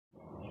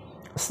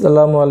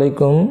আসসালামু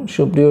আলাইকুম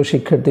সুপ্রিয়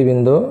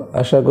শিক্ষার্থীবৃন্দ,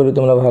 আশা করি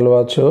তোমরা ভালো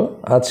আছো।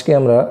 আজকে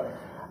আমরা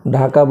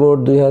ঢাকা বোর্ড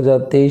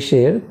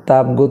 2023-এর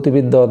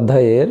তাপগতিবিদ্যা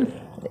অধ্যায়ের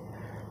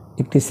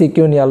একটি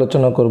সিকিউ নিয়ে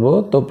আলোচনা করব।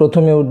 তো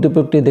প্রথমে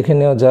উদ্দীপকটি দেখে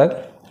নেওয়া যাক,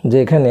 যে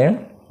এখানে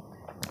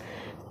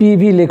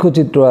পিভি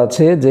লেখচিত্র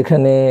আছে,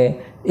 যেখানে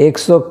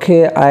এক্স অক্ষে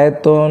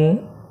আয়তন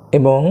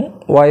এবং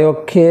ওয়াই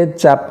অক্ষে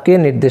চাপকে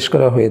নির্দেশ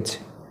করা হয়েছে।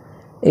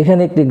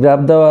 এখানে একটি গ্রাফ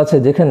দেওয়া আছে,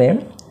 যেখানে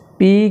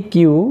P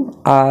Q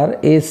R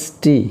S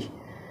T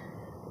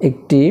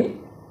একটি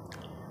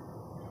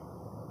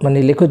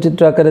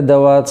লেখচিত্র আকারে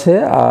দেওয়া আছে,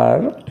 আর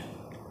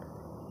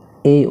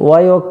এই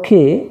ওয়াই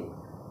অক্ষে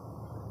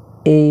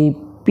এই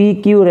পি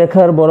কিউ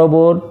রেখার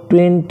বরাবর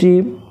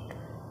 20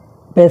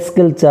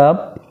 প্যাসকেল চাপ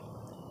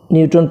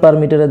নিউটন পার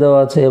মিটারে দেওয়া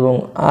আছে, এবং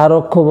আর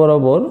অক্ষ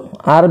বরাবর,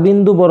 আর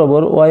বিন্দু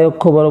বরাবর ওয়াই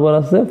অক্ষ বরাবর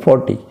আছে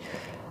 40।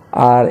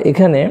 আর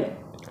এখানে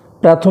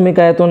প্রাথমিক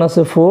আয়তন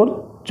আছে 4,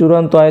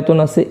 চূড়ান্ত আয়তন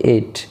আছে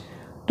 8।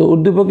 তো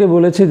উদ্দীপকে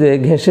বলেছে যে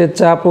গ্যাসের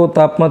চাপ ও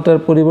তাপমাত্রার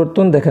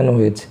পরিবর্তন দেখানো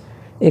হয়েছে।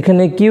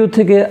 এখানে কিউ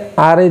থেকে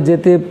আর এ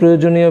যেতে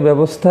প্রয়োজনীয়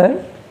ব্যবস্থায়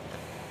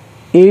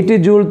 80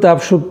 জুল তাপ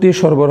শক্তি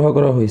সরবরাহ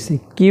করা হয়েছে।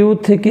 কিউ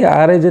থেকে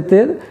আর এ যেতে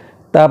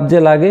তাপ যে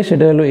লাগে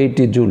সেটা হলো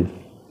 80 জুল।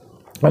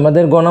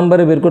 আমাদের গ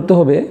নম্বরে বের করতে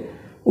হবে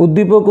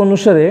উদ্দীপক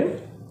অনুসারে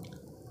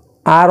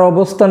আর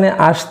অবস্থানে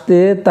আসতে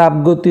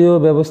তাপগতীয়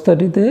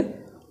ব্যবস্থাটিতে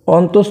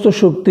অন্তস্থ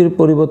শক্তির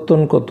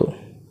পরিবর্তন কত?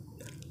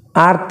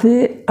 আর্থে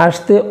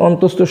আসতে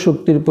অন্তস্থ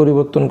শক্তির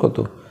পরিবর্তন কত?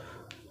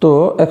 তো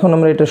এখন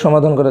আমরা এটা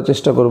সমাধান করার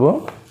চেষ্টা করব।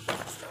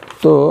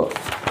 তো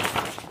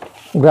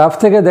গ্রাফ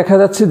থেকে দেখা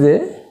যাচ্ছে যে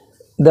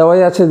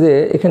দেওয়াই আছে যে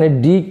এখানে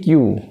ডি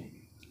কিউ,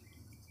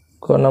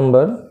 ক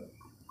নাম্বার,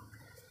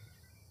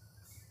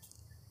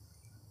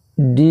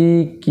 ডি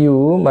কিউ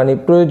মানে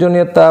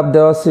প্রয়োজনীয় তাপ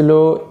দেওয়া ছিল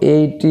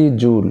 80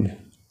 জুল।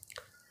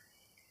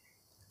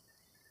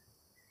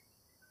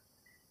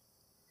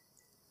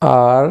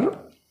 আর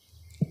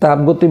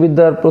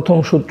তাপগতিবিদ্যার প্রথম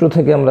সূত্র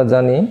থেকে আমরা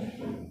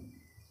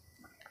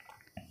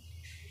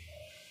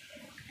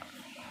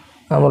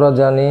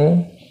জানি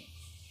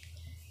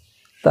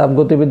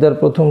তাপগতিবিদ্যার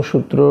প্রথম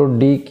সূত্র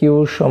ডি কিউ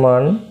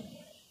সমান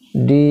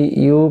D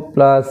U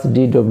plus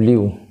D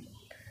W.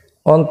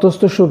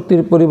 অন্তস্থ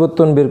শক্তির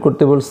পরিবর্তন বের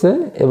করতে বলছে,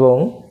 এবং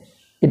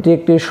এটি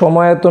একটি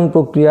সমায়তন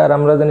প্রক্রিয়া। আর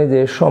আমরা জানি যে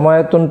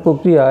সমায়তন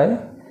প্রক্রিয়ায়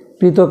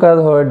কৃতকাজ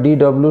হয় ডি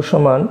ডব্লিউ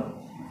সমান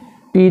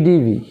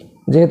পিডিভি।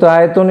 যেহেতু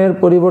আয়তনের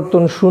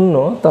পরিবর্তন শূন্য,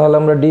 তাহলে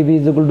আমরা ডিভি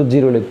ইজ ইকুয়াল টু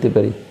 0 লিখতে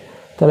পারি।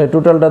 তাহলে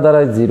টোটালটা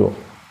দাঁড়ায় 0।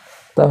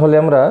 তাহলে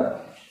আমরা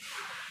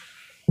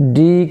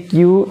D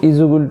Q is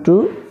equal to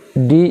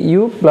D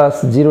U plus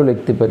 0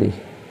 লিখতে পারি,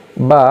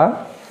 বা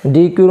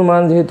ডি কিউর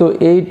মান যেহেতু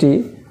 80,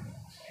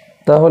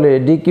 তাহলে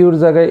ডি কিউর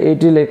জায়গায়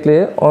 80 লিখলে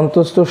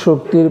অন্তস্থ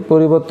শক্তির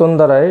পরিবর্তন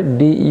দাঁড়ায়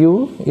D U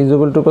is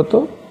equal to কত?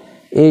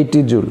 80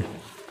 জুল।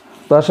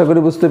 তো আশা করি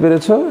বুঝতে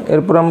পেরেছ।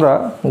 এরপর আমরা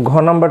ঘ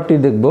নাম্বারটি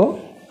দেখব।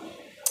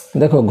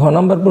 দেখো, ঘ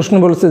নাম্বার প্রশ্ন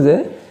বলছে যে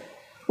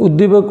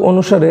উদ্দীপক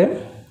অনুসারে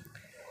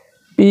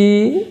পি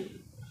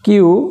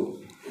কিউ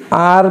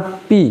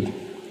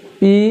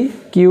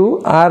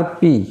আর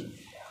পি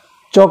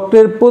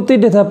চক্রের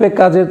প্রতিটি ধাপে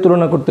কাজের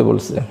তুলনা করতে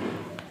বলছে।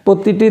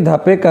 প্রতিটি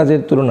ধাপে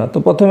কাজের তুলনা। তো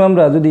প্রথমে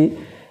আমরা যদি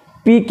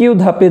পি কিউ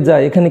ধাপে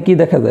যাই, এখানে কি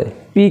দেখা যায়?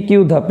 পি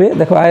কিউ ধাপে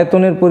দেখো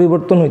আয়তনের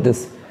পরিবর্তন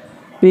হইতেছে।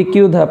 পি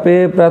কিউ ধাপে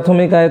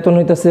প্রাথমিক আয়তন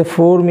হইতেছে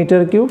 4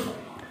 মিটার কিউব,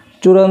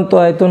 চূড়ান্ত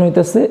আয়তন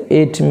হইতেছে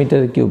 8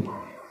 মিটার কিউব।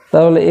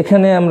 তাহলে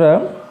এখানে আমরা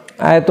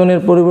আয়তনের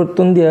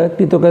পরিবর্তন দিয়ে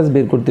কৃতকাজ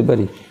বের করতে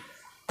পারি।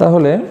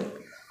 তাহলে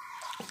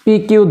পি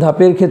কিউ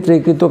ধাপের ক্ষেত্রে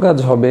কৃতকাজ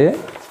হবে,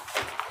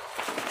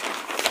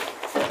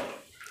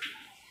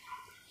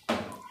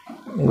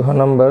 ঘ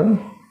নাম্বার,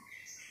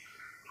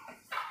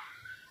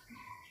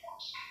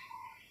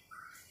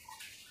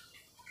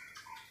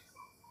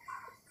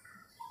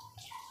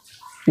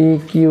 পি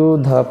কিউ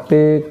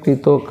ধাপে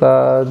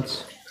কৃতকাজ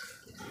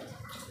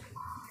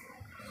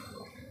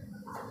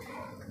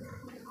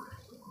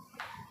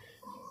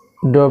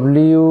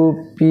W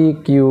P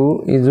Q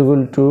is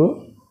equal to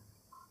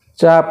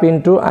চাপ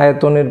ইন্টু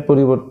আয়তনের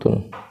পরিবর্তন,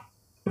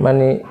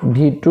 মানে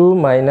V2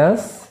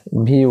 মাইনাস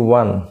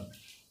V1।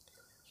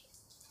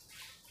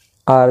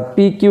 আর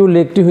পি কিউ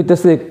লেখটি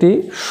হইতেছে একটি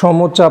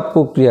সমচাপ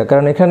প্রক্রিয়া,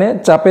 কারণ এখানে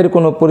চাপের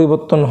কোনো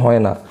পরিবর্তন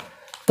হয় না।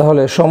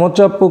 তাহলে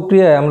সমচাপ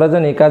প্রক্রিয়ায় আমরা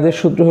জানি কাজের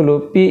সূত্র হলো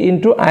পি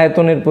ইন্টু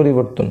আয়তনের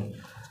পরিবর্তন।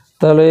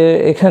 তাহলে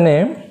এখানে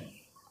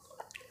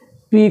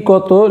পি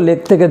কত লেখ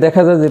থেকে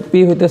দেখা যায় যে পি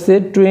হইতেছে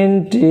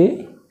 20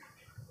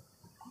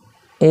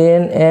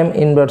 Nm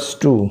ইনভার্স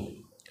 2।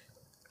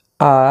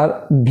 আর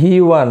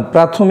V1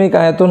 প্রাথমিক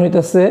আয়তন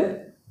হইতেছে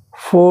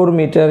 4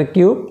 মিটার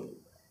কিউব,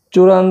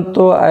 চূড়ান্ত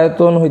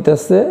আয়তন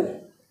হইতেছে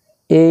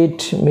 8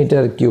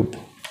 মিটার কিউব।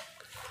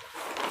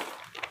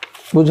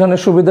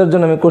 বোঝানোর সুবিধার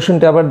জন্য আমি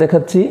কোশ্চেনটা আবার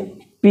দেখাচ্ছি।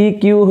 পি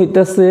কিউ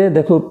হইতেছে,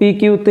 দেখো পি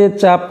কিউতে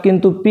চাপ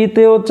কিন্তু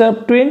পিতেও চাপ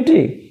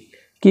 20,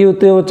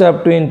 কিউতেও চাপ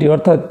 20,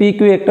 অর্থাৎ পি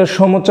কিউ একটা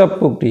সমচাপ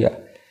প্রক্রিয়া।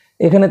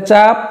 এখানে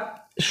চাপ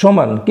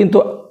সমান, কিন্তু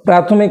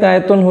প্রাথমিক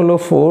আয়তন হলো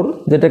 4,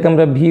 যেটাকে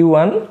আমরা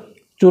V1,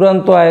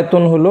 চূড়ান্ত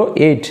আয়তন হলো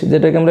 8,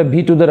 যেটাকে আমরা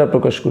V2 দ্বারা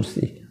প্রকাশ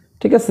করছি।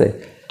 ঠিক আছে?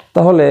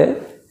 তাহলে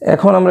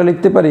এখন আমরা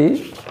লিখতে পারি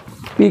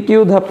পি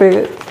কিউ ধাপে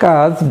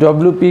কাজ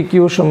ডব্লিউ পি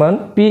কিউ সমান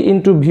পি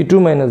ইন্টু ভি2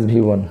 মাইনাস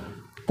ভি1।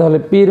 তাহলে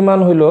পির মান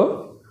হলো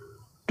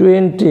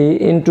 20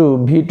 ইন্টু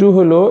ভি2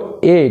 হলো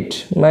 8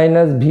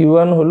 মাইনাস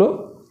ভি1 হলো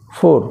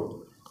 4।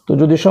 তো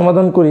যদি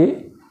সমাধান করি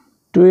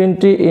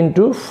 20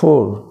 ইন্টু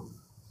 4,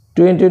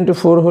 20 ইন্টু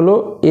 4 হলো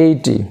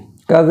 80,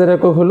 কাজের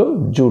একক হলো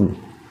জুল।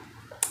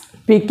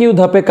 পি কিউ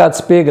ধাপে কাজ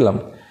পেয়ে গেলাম।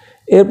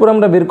 এরপর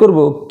আমরা বের করব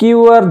কিউ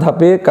আর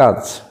ধাপে কাজ।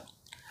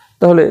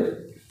 তাহলে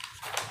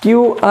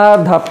কিউ আর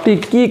ধাপটি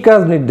কি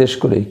কাজ নির্দেশ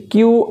করে?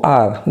 কিউ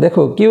আর,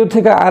 দেখো কিউ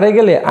থেকে আরে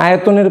গেলে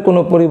আয়তনের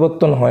কোনো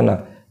পরিবর্তন হয় না।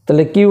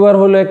 তাহলে কিউ আর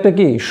হলো একটা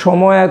কি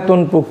সময়ায়তন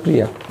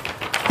প্রক্রিয়া।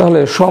 তাহলে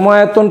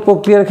সময়ায়তন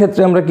প্রক্রিয়ার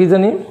ক্ষেত্রে আমরা কি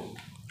জানি?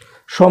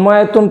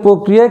 সময়ায়তন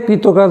প্রক্রিয়ায়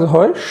কৃত কাজ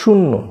হয়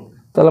 0।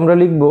 তাহলে আমরা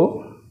লিখব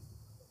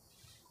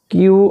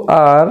কিউ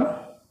আর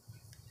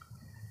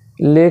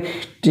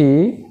লেখটি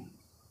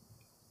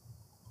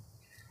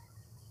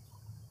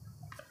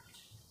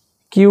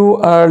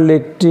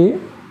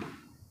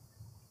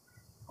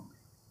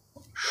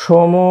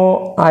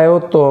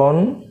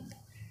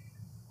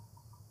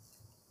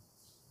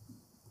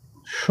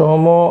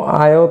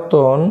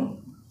সময়ায়তন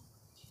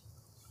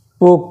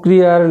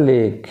প্রক্রিয়ার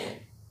লেখ।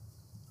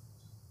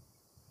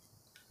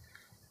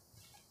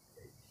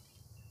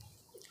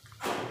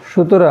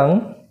 সুতরাং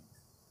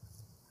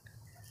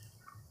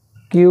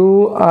কিউ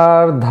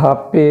আর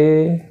ধাপে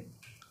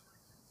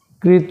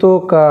কৃত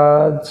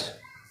কাজ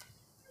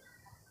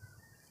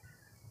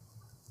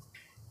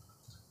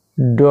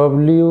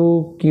W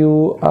Q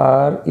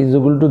R is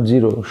equal to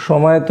 0।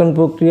 সমায়তন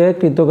প্রক্রিয়ায়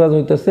কৃত কাজ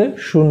হইতেছে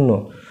 0।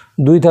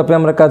 2 ধাপে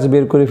আমরা কাজ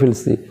বের করে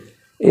ফেলছি।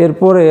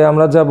 এরপরে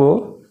আমরা যাব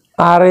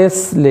আর এস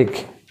লেখ।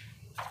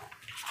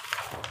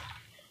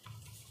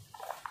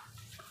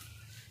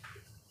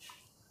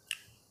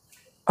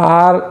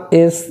 আর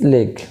এস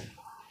লেখ,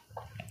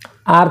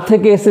 আর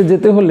থেকে এসে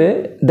যেতে হলে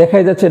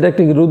দেখাই যাচ্ছে এটা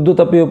একটি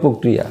রুদ্ধতাপীয়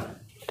প্রক্রিয়া।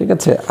 ঠিক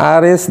আছে,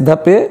 আর এস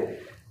ধাপে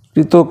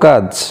কৃত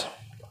কাজ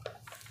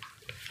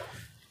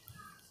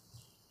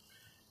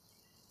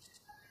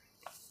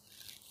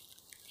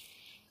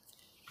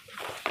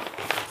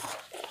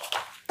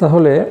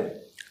তাহলে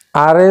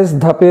আর এস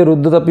ধাপে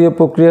রুদ্ধতাপীয়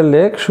প্রক্রিয়ার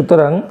লেখ।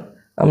 সুতরাং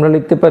আমরা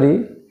লিখতে পারি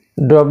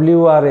W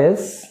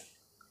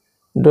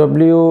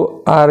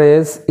R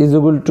S is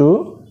equal to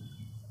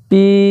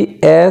P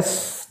S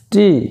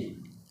T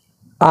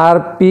R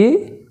P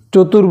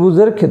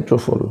চতুর্ভুজের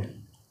ক্ষেত্রফল।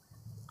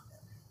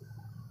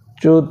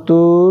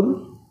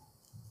 চতুর্ভুজের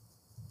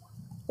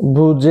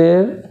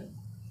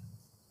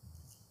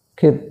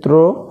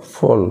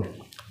ক্ষেত্রফল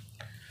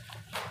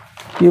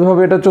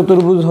কিভাবে এটা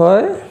চতুর্ভুজ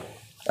হয়?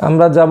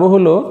 আমরা যাব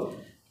হলো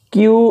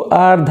কিউ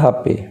আর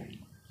ধাপে।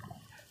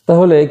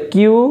 তাহলে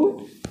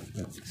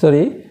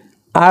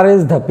আর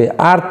এস ধাপে,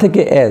 আর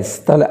থেকে এস।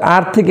 তাহলে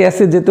আর থেকে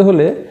এসে যেতে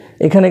হলে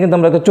এখানে কিন্তু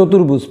আমরা একটা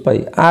চতুর্ভুজ পাই।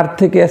 আর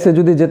থেকে এসে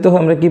যদি যেতে হয়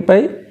আমরা কি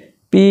পাই?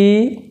 পি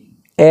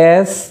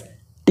এস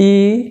টি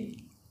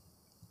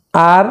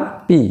আর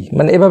পি,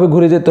 মানে এভাবে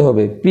ঘুরে যেতে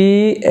হবে, পি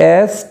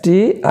এস টি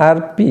আর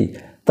পি।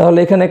 তাহলে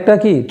এখানে একটা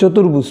কি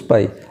চতুর্ভুজ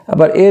পাই।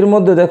 আবার এর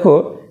মধ্যে দেখো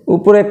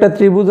উপরে একটা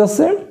ত্রিভুজ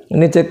আছে,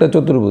 নিচে একটা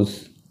চতুর্ভুজ।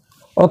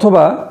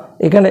 অথবা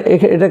এখানে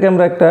এটাকে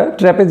আমরা একটা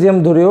ট্র্যাপেজিয়াম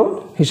ধরেও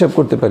হিসাব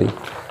করতে পারি।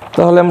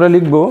 তাহলে আমরা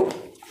লিখব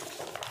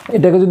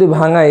এটাকে যদি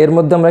ভাঙাই এর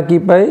মধ্যে আমরা কি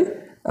পাই?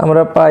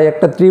 আমরা পাই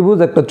একটা ত্রিভুজ,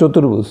 একটা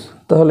চতুর্ভুজ।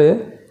 তাহলে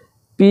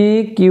পি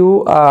কিউ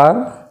আর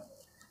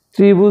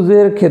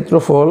ত্রিভুজের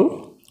ক্ষেত্রফল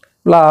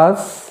plus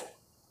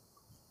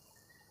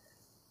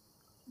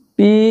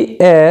P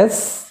S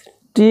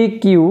T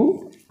Q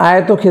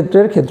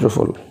আয়তক্ষেত্রের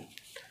ক্ষেত্রফল।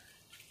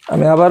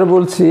 আমি আবার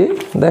বলছি,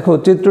 দেখো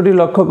চিত্রটি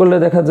লক্ষ্য করলে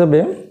দেখা যাবে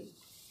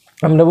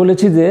আমরা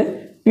বলেছি যে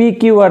পি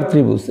কিউ আর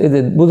ত্রিভুজ, এই যে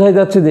বোঝাই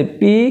যাচ্ছে যে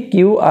পি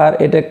কিউ আর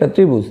এটা একটা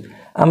ত্রিভুজ।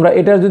 আমরা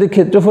এটার যদি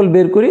ক্ষেত্রফল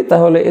বের করি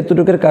তাহলে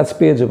এতটুকুর কাজ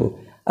পেয়ে যাব।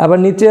 আবার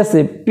নিচে আছে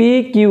পি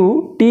কিউ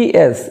টি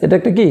এস, এটা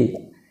একটা কি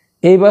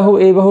এই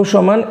বাহু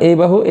সমান, এই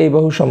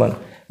বাহু সমান,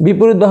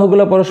 বিপরীত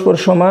বাহুগুলো পরস্পর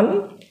সমান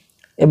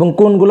এবং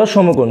কোণগুলো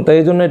সমকোণ, তাই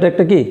এই জন্য এটা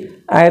একটা কি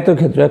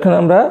আয়তক্ষেত্র। এখন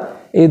আমরা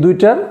এই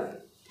দুইটার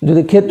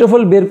যদি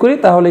ক্ষেত্রফল বের করি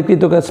তাহলে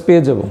কৃত কাজ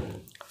পেয়ে যাব।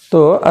 তো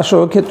আসো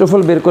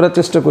ক্ষেত্রফল বের করার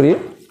চেষ্টা করি।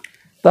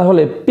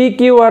 তাহলে পি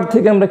কিউ আর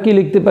থেকে আমরা কি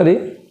লিখতে পারি?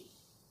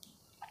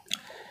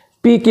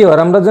 পি কিউ আর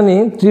আমরা জানি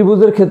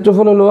ত্রিভুজের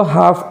ক্ষেত্রফল হলো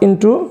হাফ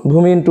ইন্টু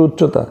ভূমি ইন্টু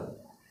উচ্চতা।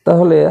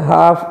 তাহলে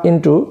half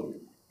into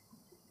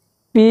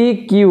P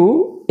Q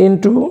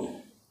into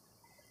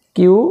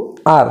Q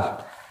R.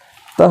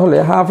 তাহলে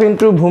হাফ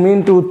ইন্টু ভূমি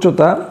ইন্টু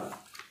উচ্চতা,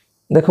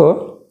 দেখো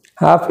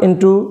হাফ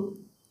ইন্টু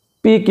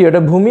পি কিউ,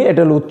 এটা ভূমি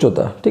এটা হলো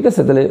উচ্চতা। ঠিক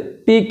আছে, তাহলে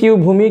পি কিউ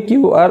ভূমি,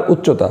 কিউ আর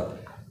উচ্চতা।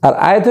 আর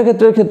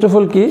আয়তক্ষেত্রের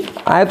ক্ষেত্রফল কি?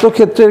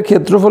 আয়তক্ষেত্রের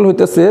ক্ষেত্রফল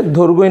হইতেছে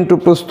দৈর্ঘ্য ইন্টু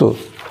প্রস্থ।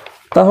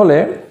 তাহলে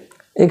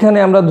এখানে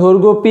আমরা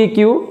দৈর্ঘ্য পি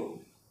কিউ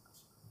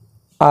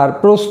আর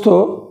প্রস্থ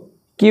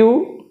কিউ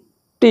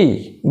টি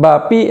বা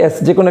পি এস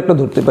যে কোনো একটা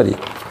ধরতে পারি।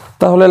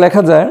 তাহলে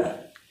লেখা যায়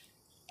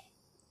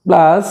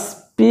plus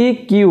P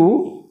Q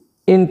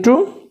into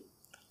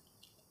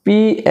P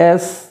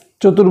S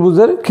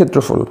চতুর্ভুজের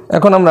ক্ষেত্রফল।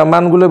 এখন আমরা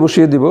মানগুলো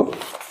বসিয়ে দিব।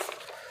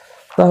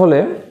 তাহলে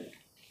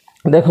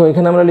দেখো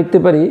এখানে আমরা লিখতে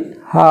পারি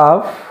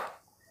হাফ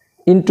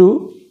ইন্টু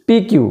পি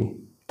কিউ।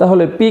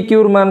 তাহলে পি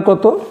কিউর মান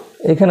কত?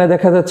 এখানে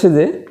দেখা যাচ্ছে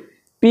যে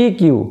পি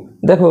কিউ,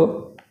 দেখো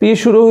পি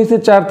শুরু হয়েছে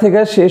 4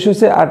 থেকে শেষ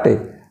হয়েছে 8-এ,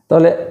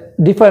 তাহলে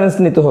ডিফারেন্স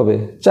নিতে হবে।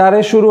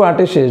 4-এ শুরু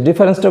 8-এ শেষ,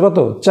 ডিফারেন্সটা কত?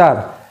 4।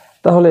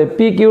 তাহলে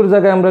পি কিউর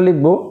জায়গায় আমরা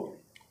লিখব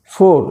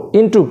 4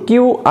 into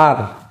Q R.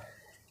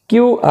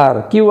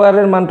 Q R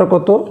এর মানটা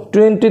কত?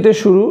 20-তে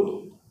শুরু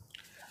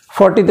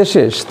 40-তে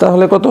শেষ,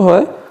 তাহলে কত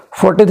হয়?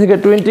 40 থেকে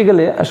 20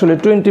 গেলে আসলে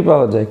 20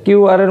 পাওয়া যায়। কিউ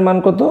আর এর মান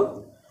কত?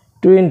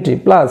 20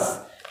 plus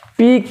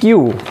P Q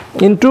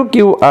into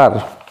Q R.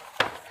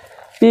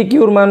 P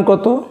কিউর মান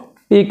কত?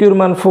 পি কিউর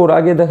মান 4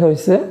 আগে দেখা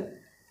হয়েছে।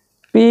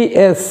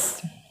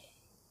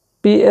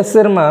 পিএস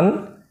এর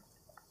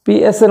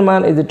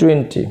মান এই যে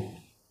 20।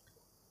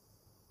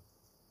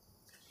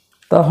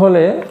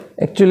 তাহলে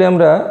অ্যাকচুয়ালি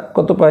আমরা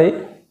কত পাই?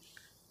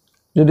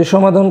 যদি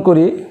সমাধান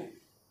করি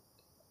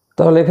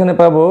তাহলে এখানে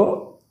পাবো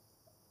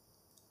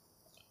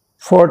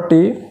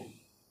 40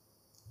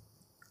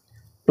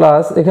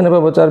 প্লাস এখানে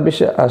পাবো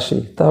 4-20-80,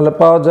 তাহলে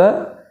পাওয়া যায়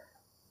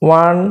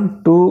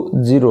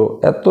 120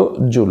 এত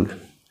জুল।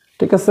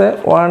 ঠিক আছে,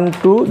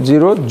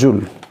 120 জুল,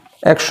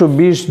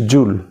 120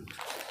 জুল।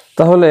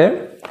 তাহলে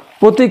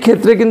প্রতি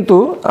ক্ষেত্রে কিন্তু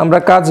আমরা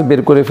কাজ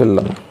বের করে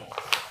ফেললাম।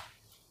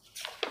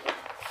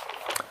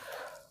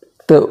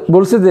 তো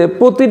বলছে যে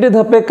প্রতিটি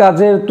ধাপে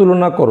কাজের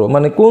তুলনা করো,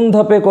 মানে কোন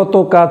ধাপে কত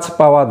কাজ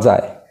পাওয়া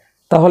যায়।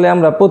 তাহলে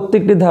আমরা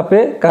প্রত্যেকটি ধাপে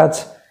কাজ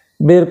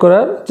বের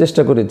করার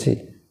চেষ্টা করেছি।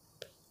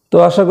 তো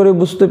আশা করি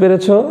বুঝতে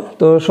পেরেছো।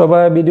 তো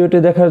সবাই ভিডিওটি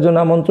দেখার জন্য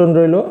আমন্ত্রণ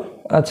রইল।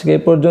 আজকে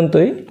এই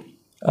পর্যন্তই।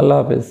 আল্লাহ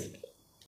হাফেজ।